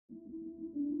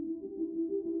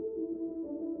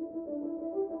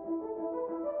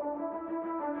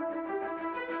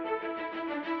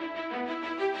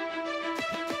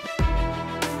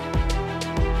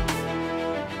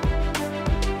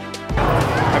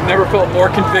I've never felt more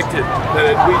convicted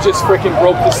that we just freaking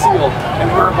broke the seal and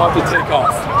we're about to take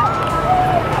off.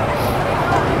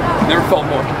 Never felt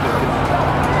more convicted.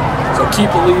 So keep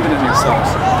believing in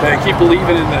yourselves. Okay? Keep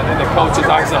believing in the coach's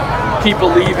eyes up. Keep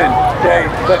believing, okay,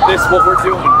 that this what we're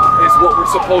doing is what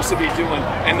we're supposed to be doing,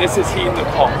 and this is heeding the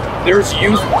call. There's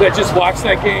youth that just watched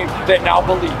that game that now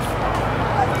believe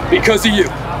because of you.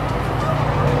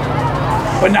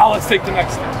 But now let's take the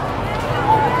next step.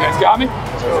 You guys got me?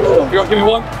 You gonna give me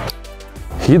one?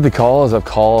 Heed the call is a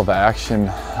call of action,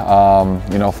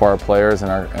 you know, for our players and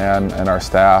our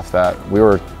staff, that we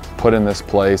were put in this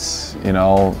place, you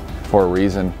know, for a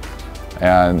reason,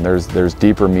 and there's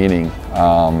deeper meaning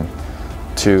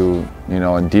to, you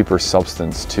know, and deeper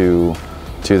substance to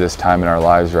this time in our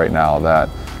lives right now. That,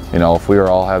 you know, if we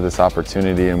all have this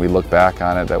opportunity and we look back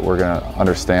on it, that we're going to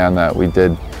understand that we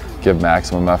did give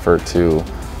maximum effort to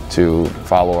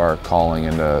follow our calling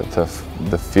and to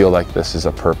feel like this is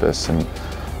a purpose. And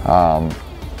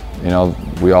you know,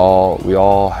 we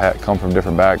all come from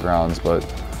different backgrounds, but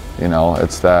you know,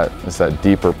 it's that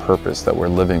deeper purpose that we're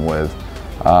living with.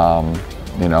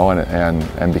 You know,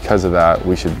 and because of that,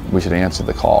 we should answer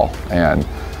the call. And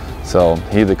so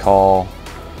heed the call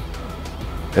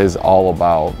is all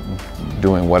about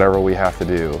doing whatever we have to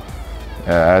do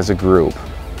as a group,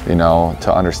 you know,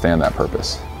 to understand that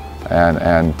purpose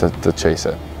and to chase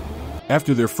it.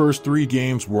 After their first 3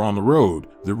 games were on the road,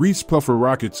 the Reeths-Puffer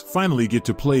Rockets finally get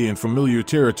to play in familiar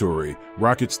territory,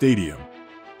 Rocket Stadium.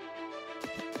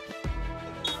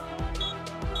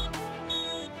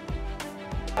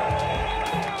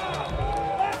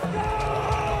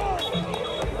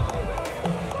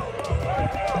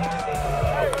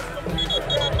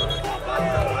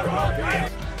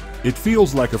 It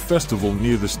feels like a festival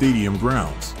near the stadium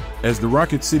grounds, as the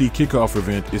Rocket City kickoff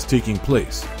event is taking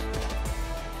place.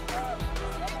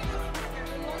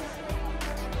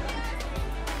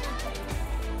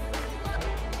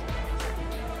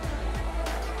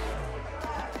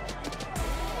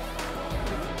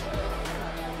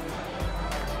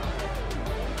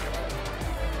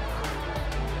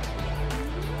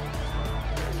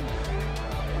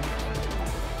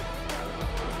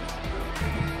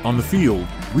 On the field,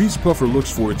 Reeths-Puffer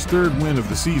looks for its 3rd win of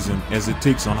the season as it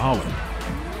takes on Holland.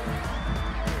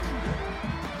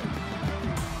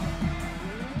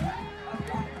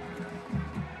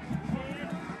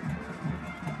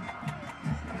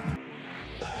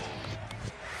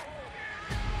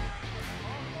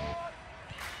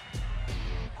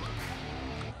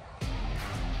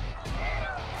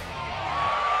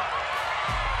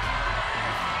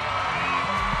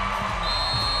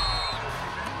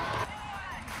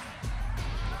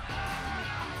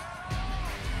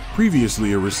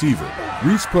 Previously a receiver,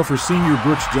 Reeths-Puffer senior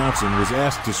Brooks Johnson was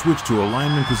asked to switch to a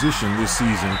lineman position this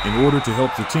season in order to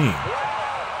help the team.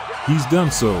 He's done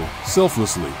so,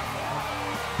 selflessly.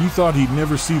 He thought he'd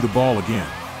never see the ball again,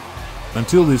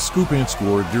 until his scoop and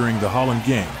score during the Holland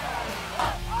game.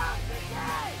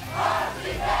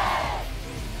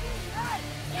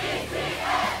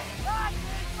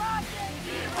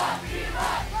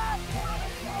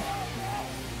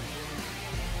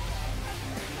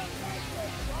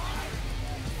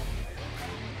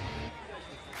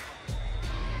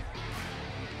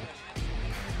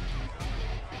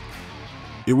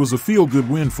 It was a feel-good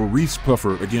win for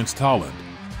Reeths-Puffer against Holland.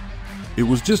 It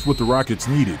was just what the Rockets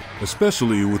needed,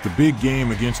 especially with the big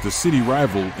game against a city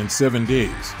rival in 7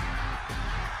 days.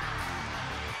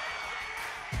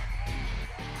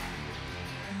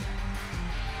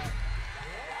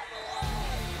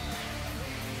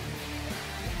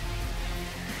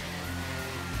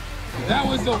 That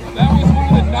was one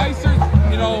of the nicer,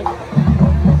 you know,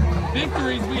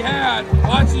 victories we had,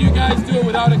 watching you guys do it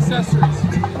without accessories.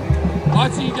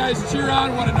 Watching you guys cheer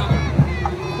on one another,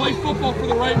 play football for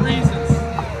the right reasons,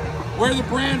 wear the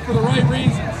brand for the right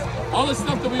reasons. All the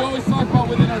stuff that we always talk about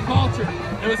within our culture,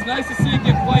 it was nice to see it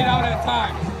get played out at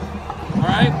times. All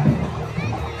right?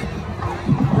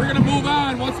 We're going to move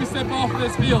on once we step off of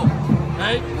this field.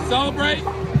 Okay? Celebrate,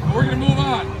 and we're going to move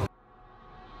on.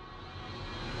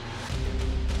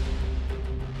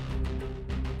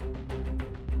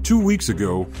 Two weeks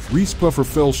ago, Reeths-Puffer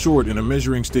fell short in a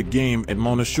measuring stick game at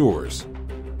Mona Shores.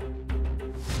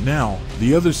 Now,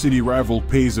 the other city rival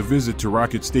pays a visit to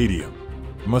Rocket Stadium,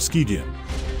 Muskegon.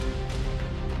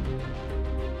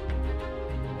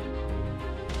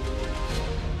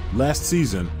 Last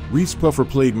season, Reeths-Puffer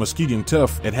played Muskegon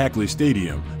tough at Hackley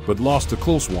Stadium, but lost a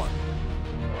close one.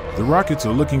 The Rockets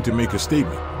are looking to make a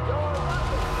statement.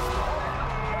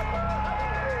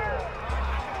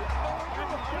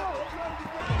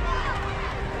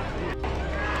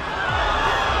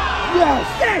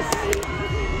 Yes!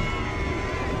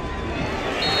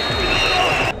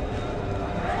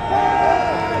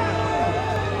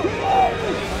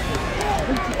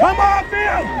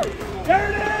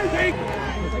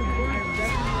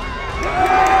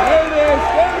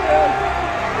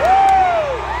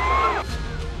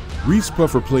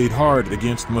 Reeths-Puffer played hard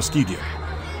against Muskegon.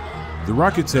 The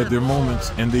Rockets had their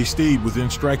moments and they stayed within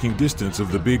striking distance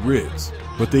of the Big Reds,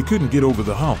 but they couldn't get over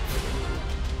the hump.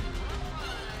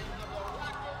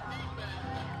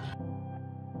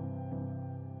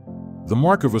 The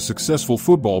mark of a successful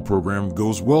football program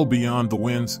goes well beyond the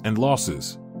wins and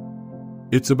losses.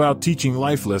 It's about teaching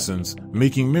life lessons,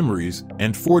 making memories,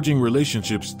 and forging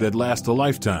relationships that last a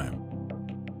lifetime.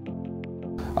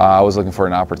 I was looking for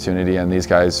an opportunity, and these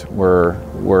guys were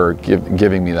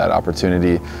giving me that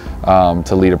opportunity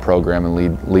to lead a program and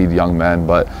lead young men.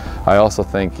 But I also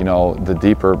think, you know, the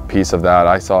deeper piece of that,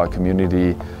 I saw a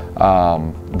community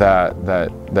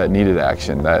that needed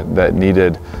action, that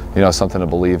needed, you know, something to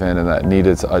believe in, and that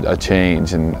needed a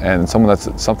change, and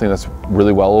something that's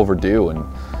really well overdue.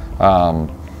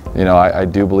 And you know, I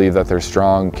do believe that there's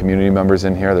strong community members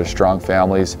in here. There's strong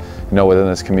families, you know, within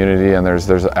this community, and there's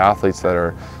athletes that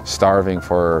are starving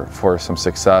for some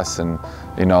success, and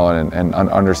you know, and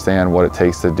understand what it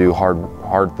takes to do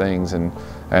hard things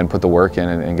and put the work in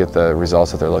and get the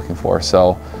results that they're looking for.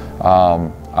 So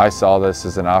I saw this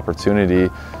as an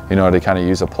opportunity, you know, to kind of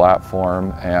use a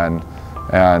platform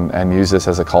and use this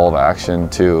as a call of action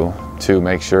to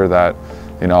make sure that,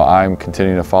 you know, I'm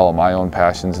continuing to follow my own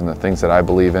passions and the things that I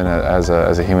believe in as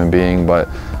a human being, but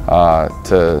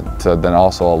to then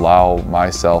also allow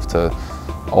myself to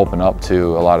open up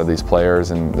to a lot of these players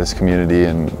and this community,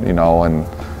 and you know,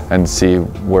 and see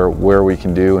where we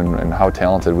can do and how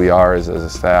talented we are as a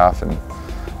staff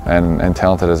and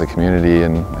talented as a community,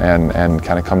 and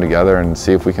kind of come together and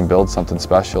see if we can build something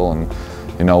special. And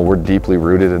you know, we're deeply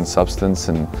rooted in substance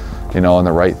and, you know, in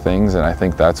the right things, and I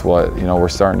think that's what, you know, we're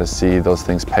starting to see those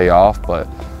things pay off. But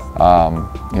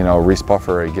you know,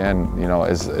 Reeths-Puffer again, you know,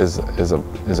 is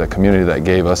a community that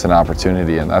gave us an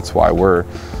opportunity, and that's why we'll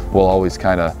always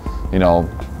kind of, you know,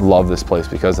 love this place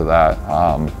because of that.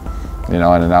 You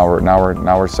know, and now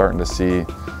we're starting to see,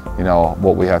 you know,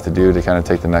 what we have to do to kind of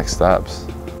take the next steps.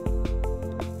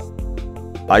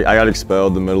 I got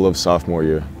expelled the middle of sophomore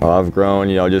year. I've grown,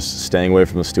 you know, just staying away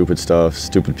from the stupid stuff,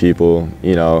 stupid people,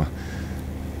 you know.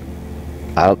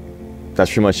 That's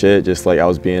pretty much it. Just like I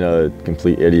was being a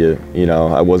complete idiot, you know.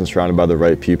 I wasn't surrounded by the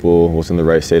right people, wasn't in the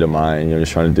right state of mind, you know,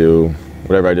 just trying to do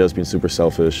whatever I did. I was being super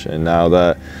selfish. And now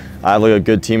that I have like a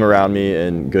good team around me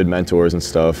and good mentors and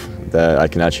stuff that I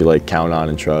can actually like count on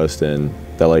and trust, and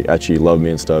that like actually love me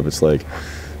and stuff, it's like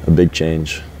a big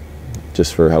change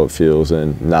just for how it feels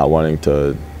and not wanting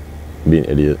to be an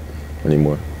idiot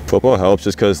anymore. Football helps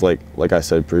just because like I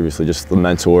said previously, just the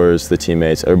mentors, the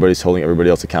teammates, everybody's holding everybody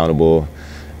else accountable,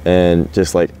 and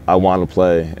just like I want to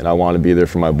play and I want to be there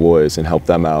for my boys and help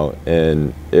them out,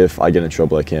 and if I get in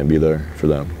trouble I can't be there for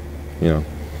them, you know.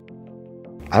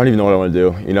 I don't even know what I want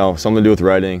to do, you know, something to do with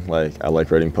writing. Like I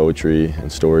like writing poetry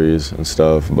and stories and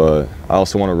stuff, but I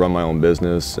also want to run my own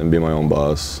business and be my own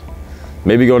boss.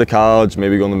 Maybe go to college,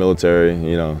 maybe go in the military,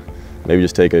 you know, maybe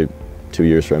just take 2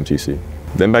 years for MTC.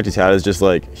 The impact it's had is just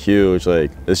like huge.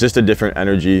 Like it's just a different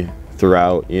energy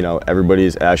throughout, you know,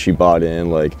 everybody's actually bought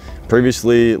in. Like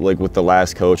previously, like with the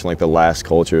last coach and like the last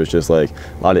culture, it was just like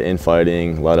a lot of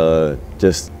infighting, a lot of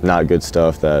just not good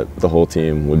stuff that the whole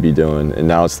team would be doing. And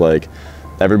now it's like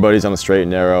everybody's on the straight and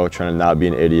narrow, trying to not be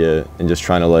an idiot and just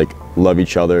trying to like love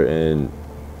each other and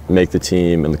make the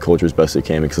team and the culture as best it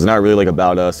can, because it's not really like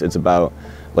about us, it's about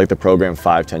like the program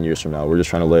 5-10 years from now. We're just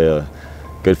trying to lay a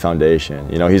good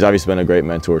foundation. You know, he's obviously been a great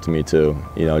mentor to me too.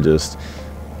 You know, just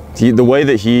the way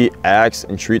that he acts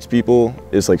and treats people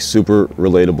is like super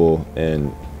relatable,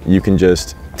 and you can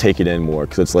just take it in more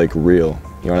because it's like real.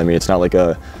 You know what I mean? It's not like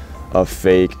a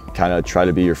fake kind of try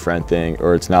to be your friend thing,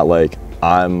 or it's not like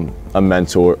I'm a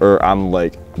mentor or I'm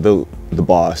like the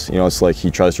boss. You know, it's like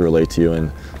he tries to relate to you,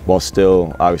 and while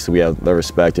still obviously we have the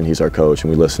respect and he's our coach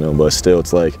and we listen to him, but still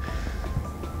it's like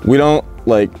we don't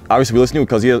like, obviously we listen to him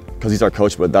because he's our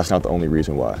coach, but that's not the only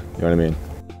reason why. You know what I mean?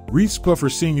 Reeths-Puffer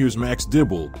seniors Max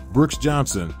Dibble, Brooks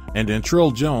Johnson, and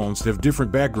Antrell Jones have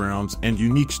different backgrounds and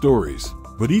unique stories,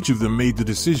 but each of them made the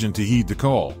decision to heed the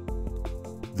call.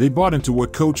 They bought into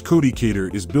what Coach Cody Kater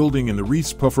is building in the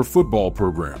Reeths-Puffer football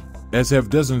program, as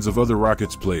have dozens of other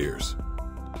Rockets players.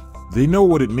 They know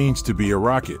what it means to be a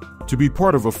Rocket, to be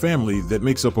part of a family that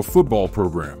makes up a football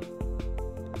program.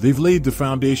 They've laid the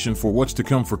foundation for what's to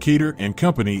come for Kater and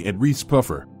company at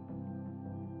Reeths-Puffer.